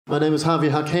My name is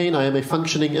Javier Jarquin. I am a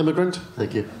functioning immigrant.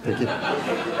 Thank you, thank you.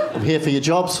 I'm here for your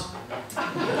jobs.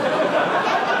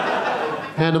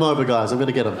 Hand them over, guys. I'm going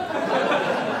to get them.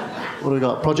 What do we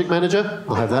got? Project manager?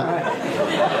 I'll have that.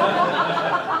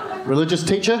 Religious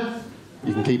teacher?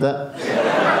 You can keep that.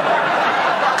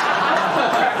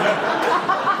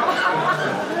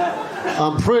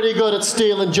 I'm pretty good at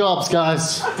stealing jobs,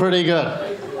 guys. Pretty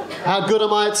good. How good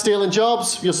am I at stealing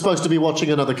jobs? You're supposed to be watching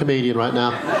another comedian right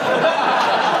now.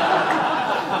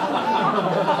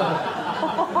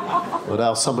 What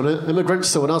else? I'm an immigrant.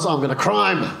 Someone else. I'm going to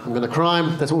crime. I'm going to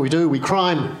crime. That's what we do. We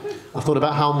crime. I thought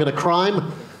about how I'm going to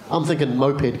crime. I'm thinking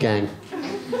moped gang.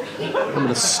 I'm going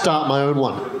to start my own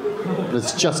one. And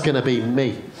it's just going to be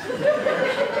me.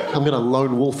 I'm going to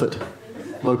lone wolf it.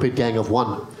 Moped gang of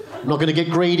one. I'm not going to get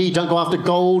greedy. Don't go after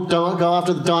gold. Don't go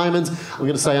after the diamonds. I'm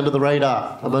going to stay under the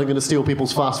radar. I'm only going to steal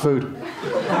people's fast food.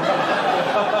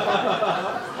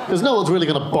 Because no one's really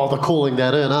going to bother calling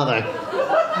that in, are they?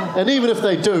 And even if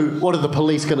they do, what are the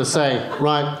police going to say?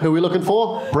 Right, who are we looking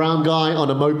for? Brown guy on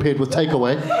a moped with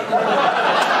takeaway.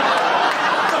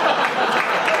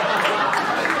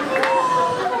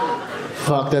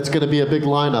 Fuck, that's going to be a big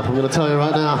lineup, I'm going to tell you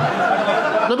right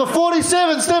now. Number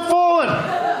 47, step forward!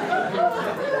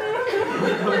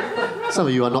 Some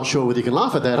of you are not sure whether you can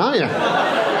laugh at that, are you?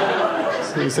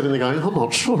 So you're sitting there going, I'm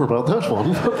not sure about that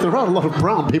one. There are a lot of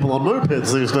brown people on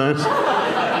mopeds these days.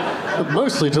 But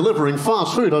mostly delivering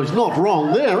fast food. Oh, he's not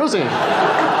wrong there, is he?